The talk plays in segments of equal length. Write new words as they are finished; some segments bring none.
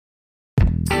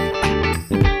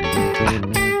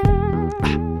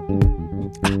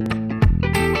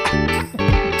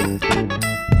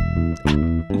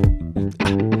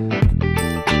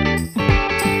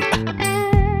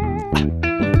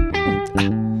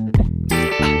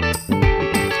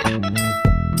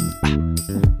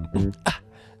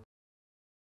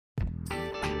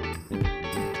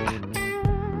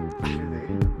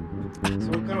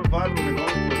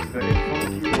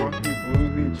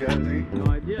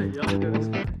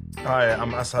Hi,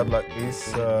 I'm Asad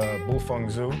Laqis, Bullfong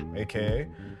Zoo, aka.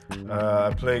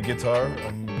 I play guitar.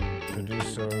 I'm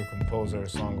producer, composer,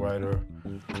 songwriter.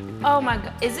 Oh my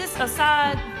God, is this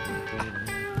Asad?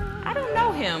 I don't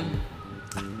know him,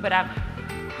 but I've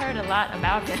heard a lot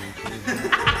about him.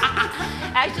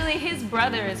 Actually, his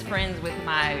brother is friends with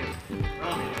my,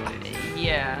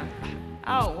 yeah.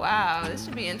 Oh wow, this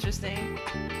should be interesting.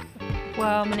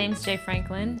 Well, my name's Jay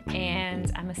Franklin,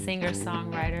 and I'm a singer,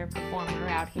 songwriter, performer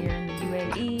out here in the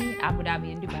UAE, Abu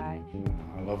Dhabi, and Dubai.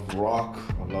 I love rock,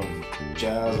 I love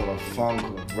jazz, I love funk, I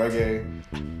love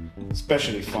reggae,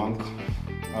 especially funk.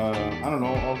 I don't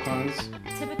know, all kinds.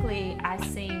 Typically, I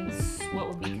sing what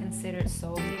would be considered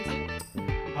soul music.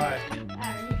 Hi.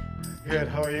 How are you? Good,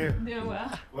 how are you? Doing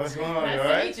well. What's going on, Nice you to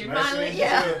alright? meet you, Nice finally, to meet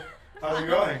yeah. you too. How's it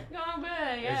going? Going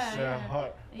good, yeah. It's yeah.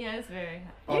 hot. Yeah, it's very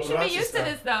hot. Oh, You so should be that's used to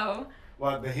just this though.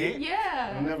 What, the heat?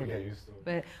 Yeah. I'll never get used to it.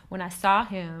 But when I saw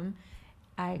him,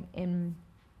 I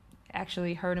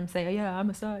actually heard him say, "Yeah,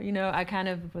 I'm Asad." You know, I kind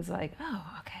of was like, "Oh,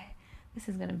 okay, this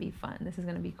is gonna be fun. This is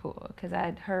gonna be cool," because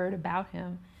I'd heard about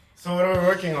him. So what are we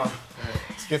working on?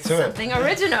 Let's get to it. Something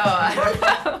original. I don't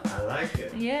know. I like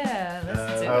it. Yeah,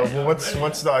 let's do it. Well,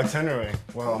 what's the itinerary?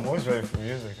 Well, I'm always ready for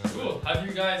music. Cool. Have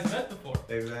you guys met before?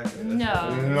 Exactly. No,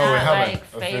 No, we not haven't like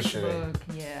officially. Facebook.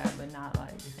 Yeah, but not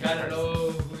like. Kind of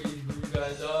know who you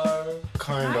guys are.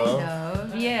 Kind Kind of.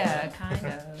 of. Yeah, kind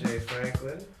of. Jay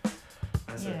Franklin.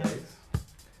 That's Yeah. nice.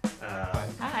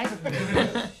 Hi.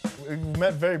 We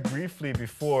met very briefly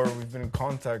before. We've been in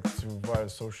contact via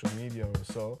social media or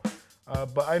so.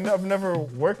 But I've never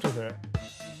worked with her.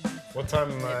 What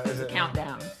time is it?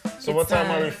 Countdown. So what It's,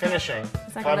 time are we finishing?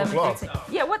 It's like 5 o'clock.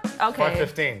 11:15. Yeah, what? Okay.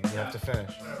 5:15. You have to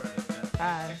finish.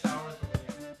 5.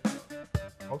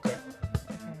 Okay.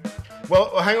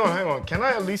 Well, hang on. Can I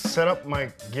at least set up my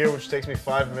gear, which takes me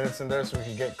 5 minutes in there, so we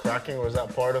can get cracking, or is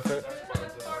that part of it?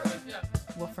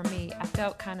 Well, for me, I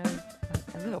felt kind of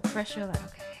a little pressure, like,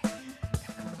 okay, I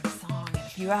gotta come up with a song in a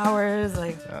few hours,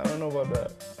 like, I don't know about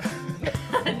that.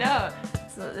 no.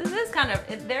 So this is kind of,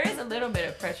 there is a little bit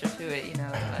of pressure to it, you know,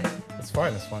 like It's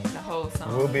fine. It's fine. the whole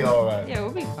song. We'll be all right. Yeah,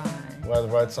 we'll be fine. We'll either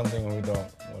write something or we don't.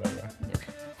 Whatever.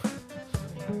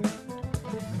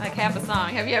 Like half a song.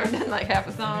 Have you ever done like half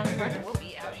a song? We'll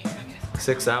be out here, I guess.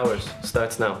 6 hours.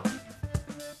 Starts now.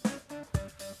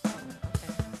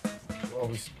 Oh,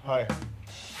 hi.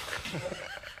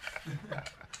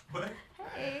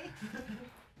 Hey.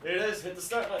 Here it is. Hit the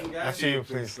start button, guys. After you,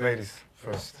 please, ladies,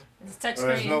 first. It's touch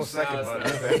There's screen. no second button,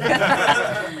 is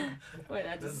there? Wait,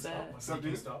 I just, What's up,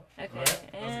 dude? okay.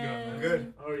 And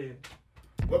Good. How are you?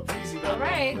 What piece you got? All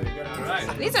right. All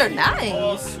right. These are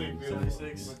nice. Sweet, beautiful.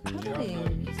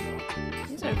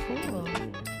 These are cool.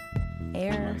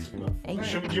 Air.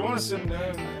 Do you want to sit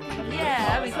down? Yeah,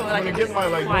 that'd be cool. I'm Like gonna a get my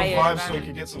like quiet little vibe so we environment.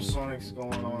 can get some sonics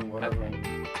going on, whatever. All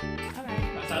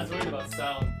right. I was worried about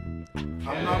sound.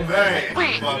 I'm not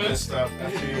very about this stuff.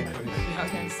 After you, please.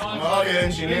 Okay. Song. I'm all the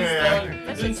engineer.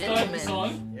 That's Didn't just start the intimate.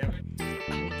 song.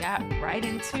 We got right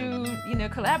into, you know,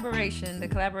 collaboration, the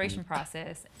collaboration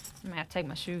process. I'm gonna have to take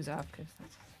my shoes off because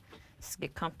let's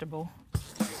get comfortable.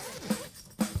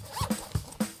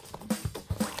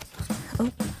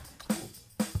 Oh.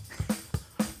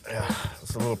 Yeah,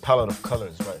 it's a little palette of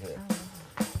colors right here.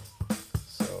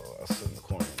 So I'll sit in the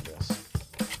corner, I guess.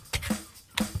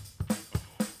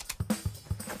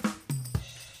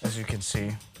 As you can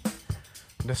see,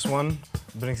 this one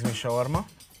brings me shawarma.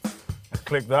 I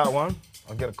click that one,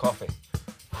 I'll get a coffee.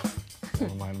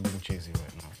 Never mind, I'm being cheesy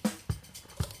right now.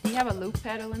 Do you have a loop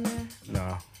pedal in there?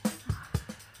 No.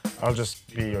 I'll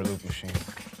just be your loop machine.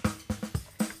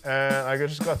 And I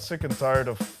just got sick and tired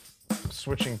of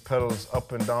switching pedals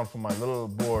up and down from my little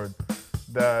board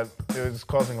that it was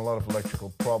causing a lot of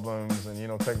electrical problems and, you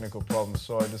know, technical problems.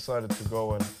 So I decided to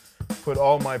go and put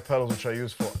all my pedals, which I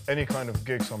use for any kind of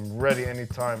gig, so I'm ready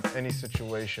anytime, any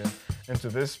situation, into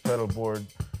this pedal board.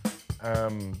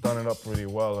 Done it up really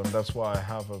well, and that's why I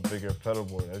have a bigger pedal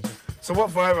board. So what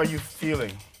vibe are you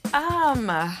feeling?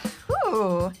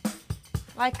 Ooh,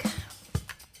 like,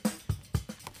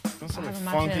 Something How am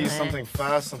I funky, feeling? something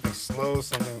fast, something slow,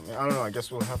 something, I don't know, I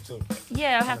guess we'll have to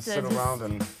yeah, I'll have to sit just, around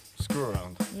and screw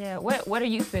around. yeah, what are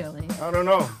you feeling? I don't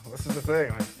know, this is the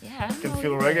thing. Yeah, I can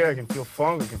feel reggae, I can feel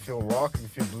funk, I can feel rock, I can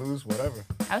feel blues, whatever.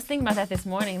 I was thinking about that this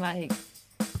morning, like,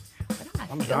 what am I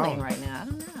I'm feeling down. right now? I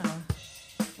don't know.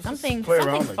 Something play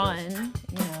around, I fun,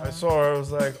 you know. I saw her, I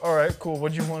was like, all right, cool,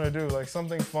 what do you want to do? Like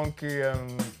something funky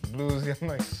and bluesy. I'm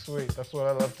like, sweet, that's what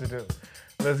I love to do.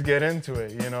 Let's get into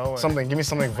it, you know? Something, give me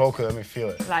something vocal, let me feel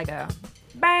it. Like a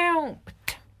boom,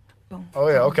 boom. Oh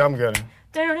yeah, okay, I'm getting it.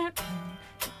 Dun,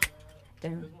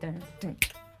 dun, dun, dun.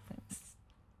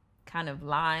 kind of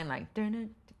line, like dun, dun,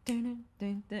 dun,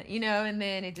 dun, dun, you know, and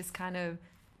then it just kind of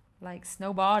like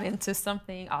snowballed into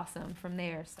something awesome from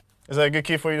there. So Is that a good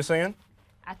key for you to sing in?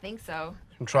 I think so.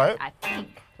 Can try it? I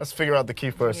think. Let's figure out the key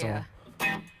first. Yeah.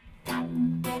 La,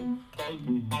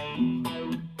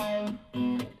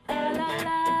 la,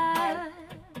 la.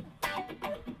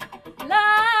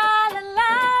 La, la, la.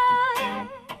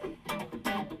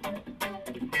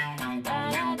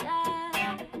 La, la, la.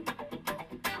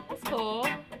 That's cool.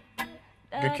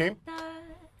 Good key?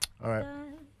 All right.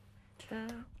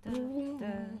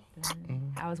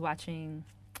 I was watching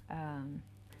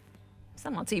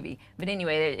some on TV, but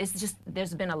anyway, it's just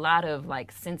there's been a lot of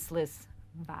like senseless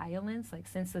violence, like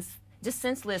senseless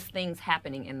things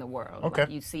happening in the world. Okay.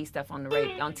 Like you see stuff on the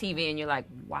radio, on TV, and you're like,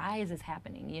 why is this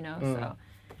happening? You know, so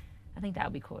I think that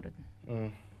would be cool to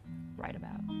write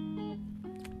about.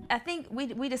 I think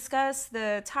we discussed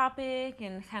the topic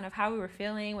and kind of how we were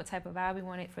feeling, what type of vibe we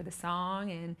wanted for the song,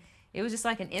 and it was just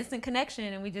like an instant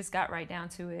connection, and we just got right down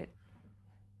to it.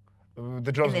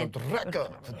 The drums And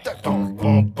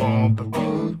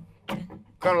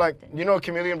kind of like, you know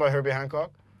Chameleon by Herbie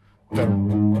Hancock? Sure.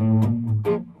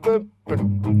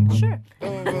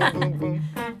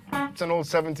 It's an old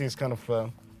 70s kind of I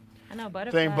know,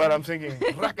 butterfly. thing, but I'm thinking,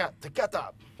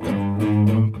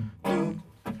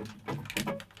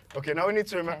 okay, now we need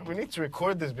to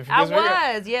record this before.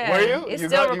 Yeah. Were you? It's You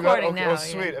still got, recording okay, now. Oh,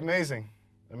 sweet, amazing.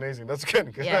 That's good,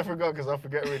 because Yeah. I forgot, because I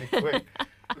forget really quick.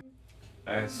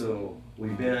 All right, so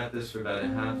we've been at this for about a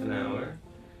half an hour.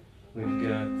 We've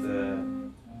got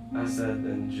Asad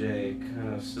and Jay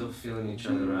kind of still feeling each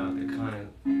other out. They're kind of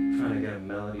trying to get a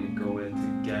melody to go in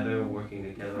together, working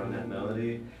together on that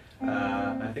melody.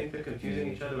 I think they're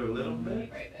confusing each other a little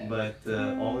bit, but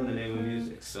all in the name of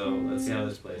music. So let's see how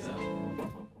this plays out.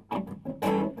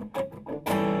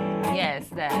 Yes,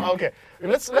 that. Okay,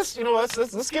 let's give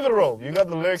it a roll. You got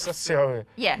the lyrics. Let's see how it.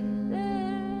 Yeah.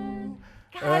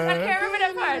 God, I can't remember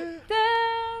that part. Da,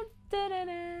 da, da,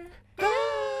 da.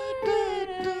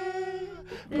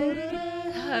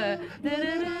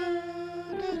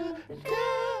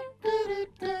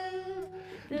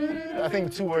 I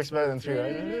think 2 works better than 3,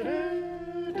 right?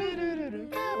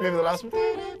 Maybe the last one.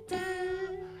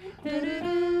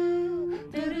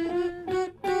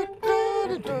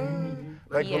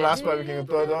 Like the last part, we can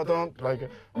go like,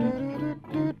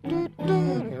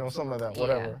 something like that.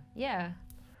 Whatever. Yeah.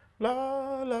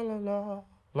 La la la la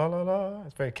la la la.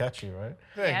 It's very catchy, right?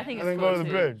 Yeah, I think and it's then go cool to the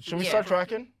too. bridge. Should we Yeah. start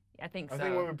tracking? I think so. I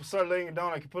think when we start laying it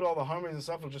down, I can put all the harmonies and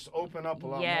stuff. It'll just open up a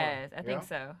lot more. Yes, I think Yeah?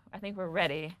 so. I think we're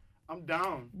ready. I'm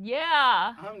down.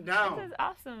 Yeah. I'm down. This is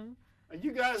awesome. Are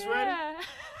you guys ready? Yeah.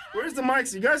 Where's the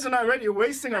mics? You guys are not ready. You're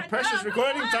wasting our precious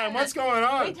recording time. What's going We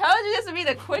on? told you this would be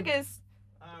the quickest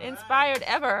inspired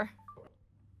ever.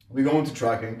 We go into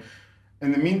tracking.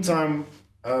 In the meantime,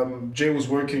 Jay was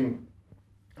working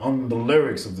on the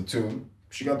lyrics of the tune.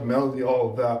 She got the melody, all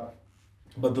of that,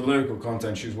 but the lyrical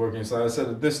content she was working. So I said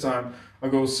at this time,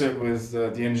 I'll go sit with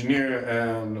the engineer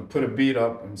and put a beat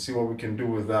up and see what we can do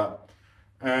with that.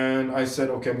 And I said,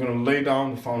 okay, I'm gonna lay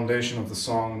down the foundation of the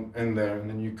song in there, and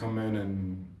then you come in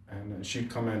and she'd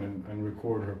come in and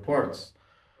record her parts.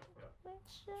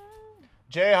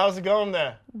 Jay, how's it going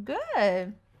there?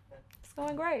 Good. It's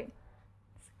going great.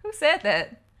 Who said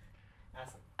that?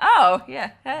 Oh,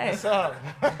 yeah. Hey. What's up?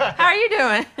 How are you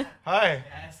doing? Hi.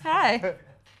 Hi.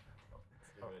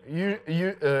 You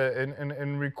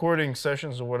in recording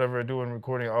sessions or whatever I do in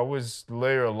recording, I always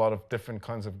layer a lot of different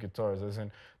kinds of guitars, as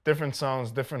in different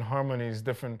sounds, different harmonies,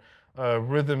 different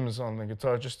rhythms on the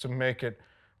guitar, just to make it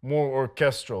more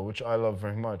orchestral, which I love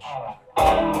very much.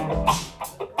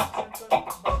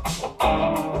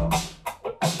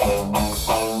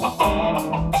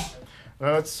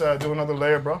 Now let's do another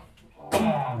layer, bro.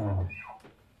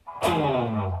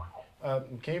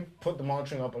 Can you put the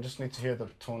monitoring up? I just need to hear the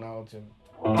tonality.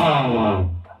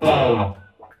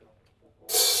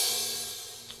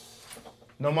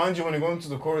 Now, mind you, when you go into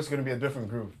the chorus, it's going to be a different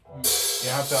groove. You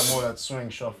have to have more of that swing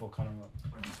shuffle kind of.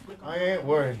 I ain't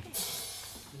worried.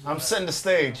 I'm setting the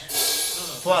stage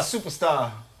for our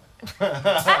superstar.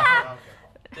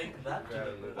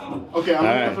 Okay, I'm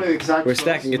gonna play exactly. We're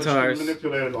stacking guitars.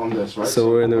 Manipulated on this, right? So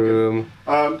we're in the room.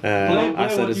 Play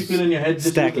Asad what you feel in your head, is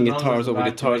just stacking with the guitars drums over in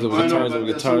the guitars over I know, guitars but over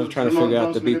this guitars, is trying to remote figure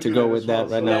out the drums beat to go with that.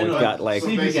 Right now Yeah, we've no, got like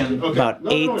see if you can. Okay. about No,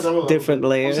 no, 8 I will. different I'm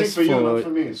layers saying for you, not for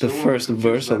me. for So the we'll first keep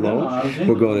verse that alone.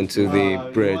 We're going into the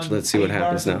bridge. Let's see what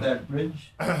happens now.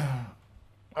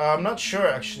 I'm not sure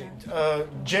actually.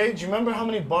 Jay, do you remember how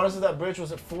many bars of that bridge?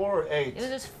 Was it 4 or 8? It was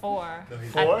just 4.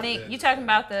 4? I think you talking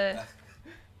about the.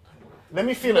 Let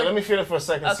me feel it. Let me feel it for a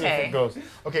second. See if Okay. it goes.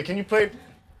 Okay, can you play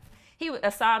it?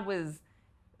 Assad was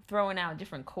throwing out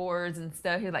different chords and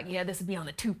stuff. He was like, yeah, this would be on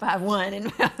the 2-5-1.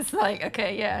 And I was like,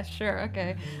 okay, yeah, sure,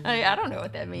 okay. I don't know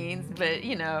what that means, but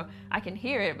you know, I can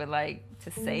hear it, but like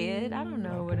to say it, I don't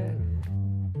know what it.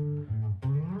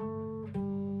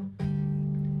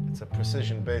 It's a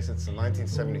precision bass. It's a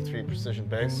 1973 precision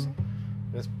bass.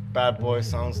 This bad boy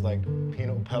sounds like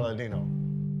Pino Palladino.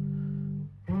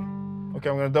 Okay,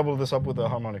 I'm gonna double this up with the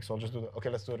harmonics, so I'll just do that. Okay,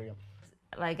 let's do it again.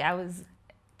 Like I was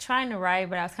trying to write,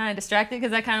 but I was kind of distracted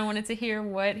because I kind of wanted to hear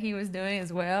what he was doing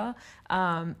as well.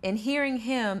 And hearing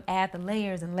him add the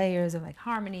layers and layers of like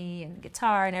harmony and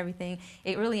guitar and everything,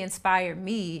 it really inspired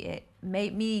me. It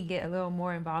made me get a little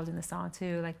more involved in the song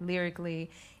too. Like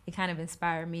lyrically, it kind of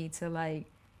inspired me to like,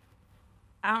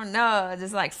 I don't know,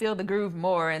 just like feel the groove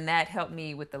more, and that helped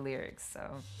me with the lyrics,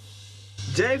 so.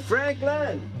 Jay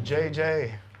Franklin!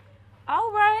 JJ.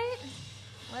 All right,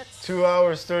 let's. 2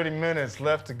 hours, 30 minutes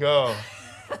left to go.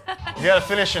 You gotta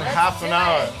finish in half an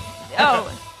hour.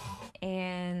 Oh,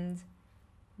 and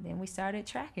then we started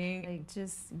tracking, like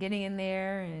just getting in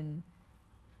there, and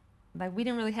like we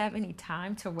didn't really have any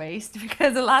time to waste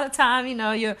because a lot of time, you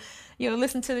know, you'll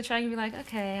listen to the track and be like,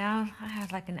 okay, I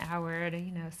have like an hour to,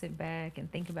 you know, sit back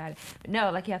and think about it. But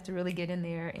no, like you have to really get in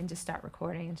there and just start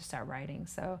recording and just start writing.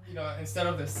 So You know, instead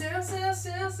of the Switch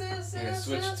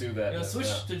to that.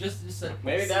 switch to just like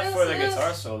Maybe that for the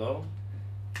guitar solo.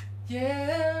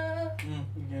 Yeah.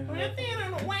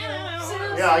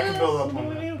 Yeah, I can build up on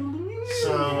that.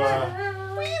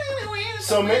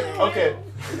 Okay.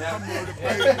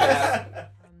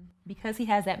 because he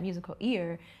has that musical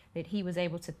ear, that he was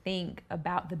able to think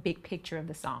about the big picture of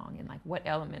the song and like what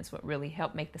elements would really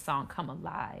help make the song come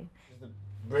alive. The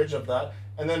bridge of that,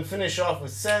 and then finish off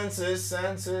with senses,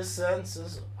 senses,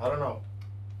 senses. I don't know.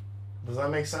 Does that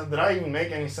make sense? Did I even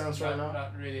make any sense right now?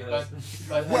 Not really, Well,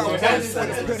 but well, it makes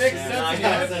sense.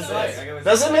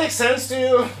 Does it make sense to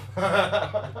you?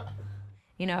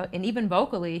 You know, and even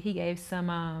vocally, he gave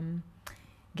some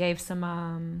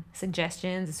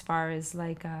suggestions as far as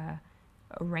like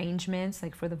arrangements,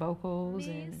 like for the vocals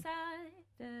and.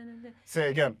 Say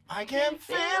it again. I can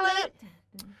feel it.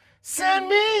 Send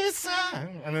me a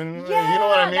sign. And then, you know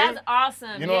what I mean? That's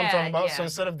awesome. You know what I'm talking about? Yeah. So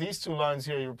instead of these two lines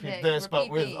here, you repeat Yeah, this, but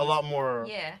repeat with these. a lot more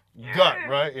Yeah. gut,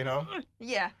 right? You know?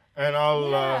 Yeah. And I'll,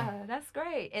 Yeah, that's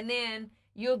great. And then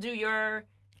you'll do your.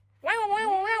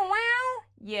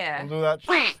 Yeah. I'll do that.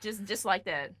 Just like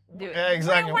that. Do it. Yeah,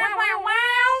 exactly.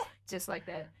 Just like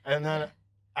that. And then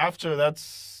after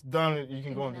that's done, you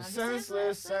can go And into now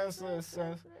senseless, senseless,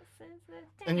 senseless.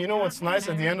 And you know what's nice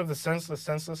at the end of the senseless,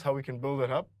 senseless, how we can build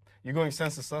it up? You're going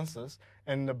senseless, senseless.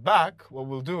 And in the back, what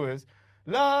we'll do is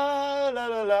la la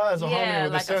la la as a harmony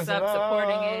with like the a senseless, sub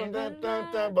supporting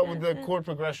it. but with the chord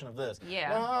progression of this.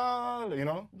 Yeah. La, you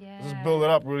know? Yeah. Just build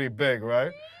it up really big,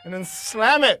 right? And then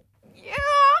slam it. Yeah.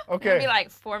 Okay. It'll be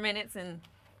like 4 minutes and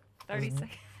 30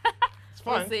 seconds. It's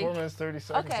fine. see. 4 minutes, 30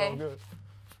 seconds, Okay. all good.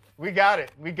 We got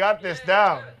it. We got this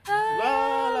down.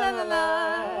 La la la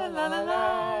la la la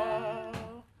la.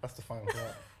 That's the final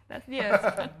part. That's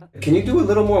yes. Can you do a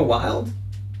little more wild?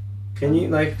 Can you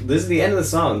like this is the end of the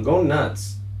song? Go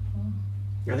nuts.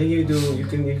 I think you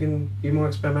can be more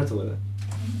experimental with it.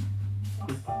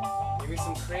 Give me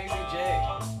some crazy J.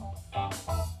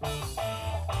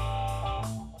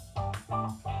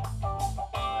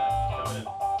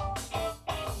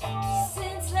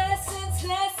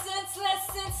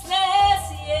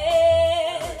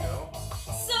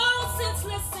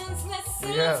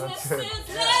 Yeah, that's it.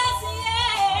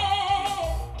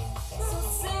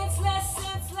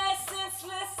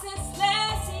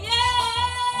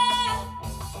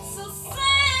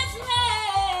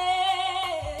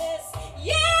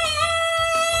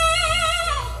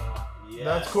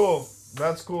 That's cool.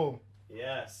 That's cool.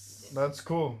 Yes. That's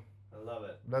cool. I love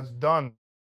it. That's done.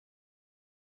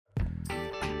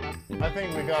 I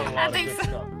think we got a lot of good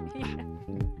stuff. Yeah.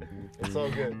 It's all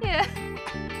good. Yeah.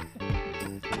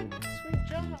 Sweet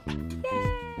job. Yay.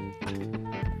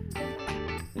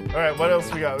 All right, what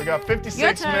else we got? We got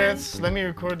 56 turn. minutes. Let me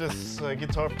record this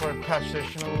guitar part, patch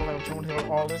station,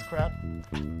 all this crap.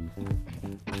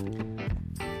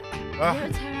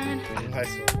 Your turn. Nice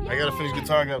one. I gotta finish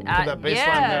guitar. I gotta put that bass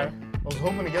line there. I was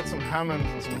hoping to get some Hammonds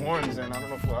and some horns in. I don't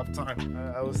know if we'll have time.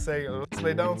 I was saying, let's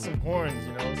lay down some horns,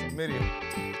 you know, some MIDI.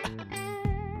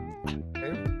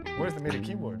 Hey, where's the MIDI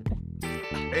keyboard?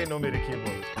 Ain't no MIDI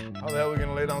keyboard. How the hell are we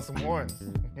gonna lay down some horns?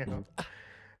 You know?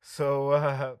 So,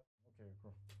 okay,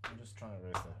 cool. I'm just trying to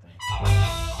raise that thing.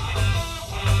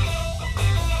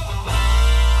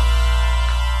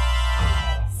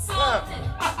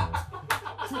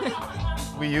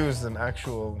 We used an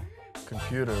actual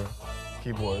computer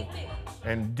keyboard,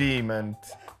 and D meant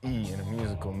E in a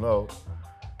musical note.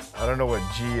 I don't know what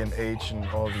G and H and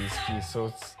all these keys, so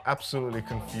it's absolutely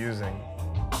confusing.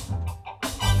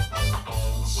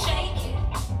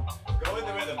 Go with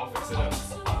the rhythm, we'll fix it up.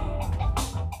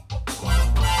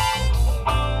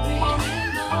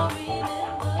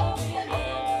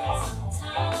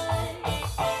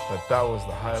 But that was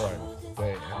the highlight of the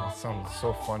day, and it sounded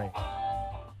so funny.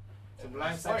 It's a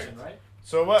blank section, right?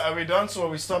 So what, are we done? So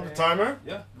we stop the timer?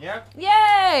 Yeah. Yeah.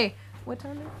 Yay! What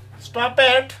time is it? Stop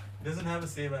it! Doesn't have a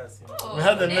save as. Oh, We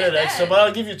had the there's minute that. extra, but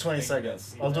I'll give you 20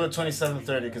 seconds. I'll do it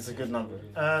 27:30 because it's a good number.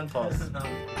 And This pause. is now.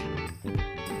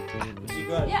 You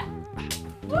got Yeah.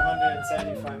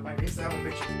 275. I used to have a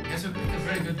picture. Guess who picked a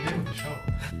very good name of the show?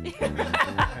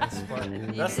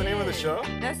 That's the name of the show?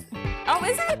 That's. Oh,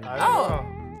 is it? I don't Oh. know.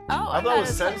 Oh, I thought it was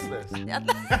was senseless.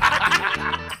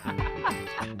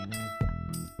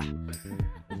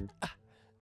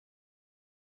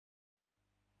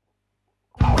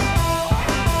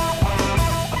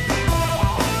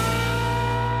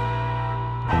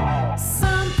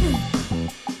 Something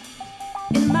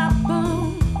in my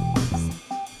bones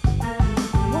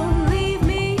won't leave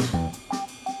me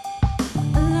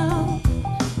alone.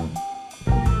 I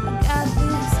got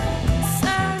this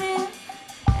certain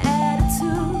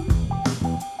attitude.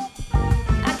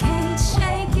 I can't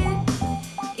shake it,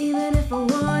 even if I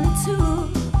wanted to.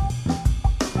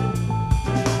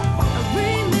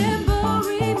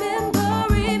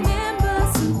 Remember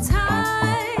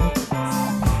sometimes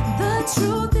the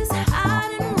truth is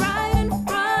hiding right in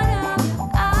front of your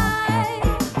eyes.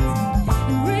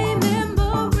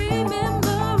 And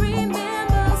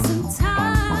remember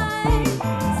sometimes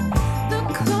the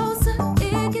closer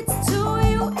it gets to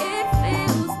you, it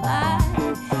feels like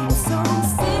it's so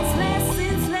senseless,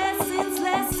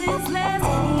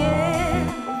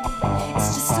 yeah. It's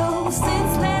just so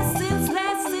senseless,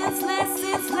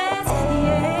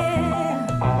 yeah.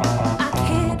 I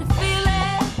can't feel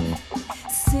it.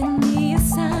 Send me a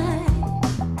sign.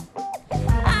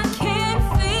 I can't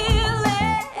feel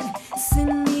it.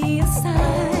 Send me a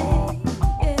sign.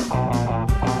 Yeah.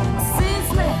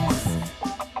 Senseless.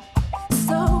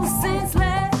 So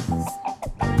senseless.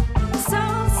 So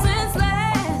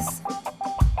senseless.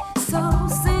 So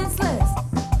senseless.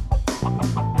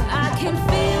 I can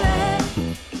feel it.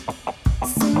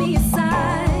 Send me a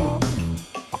sign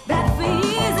that for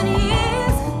years and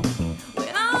years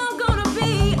we're all gonna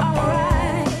be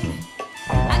alright.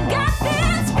 I got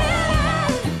this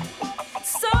feeling,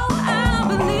 so I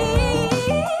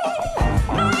believe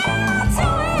my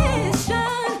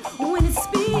intuition when it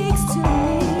speaks to me.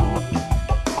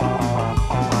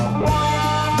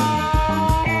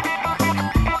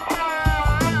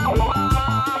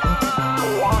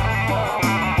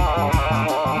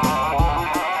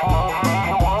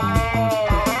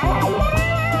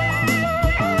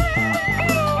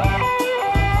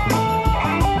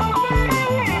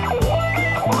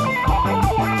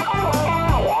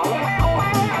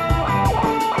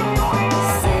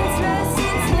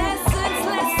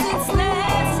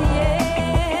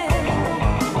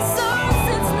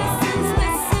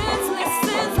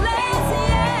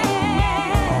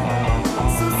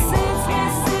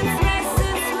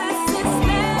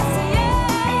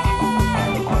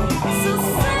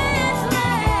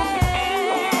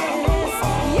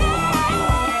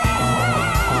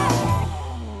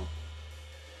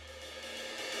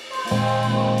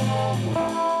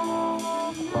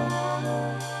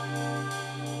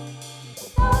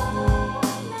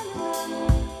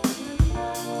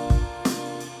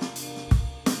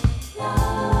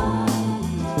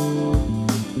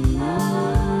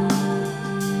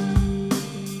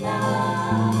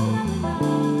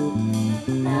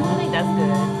 I think that's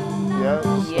good. Yeah.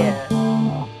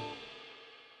 Yeah.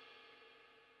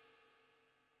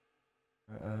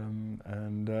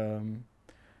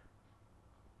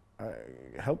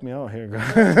 Help me out here,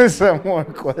 guys. Some more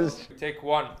questions. Take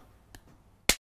one.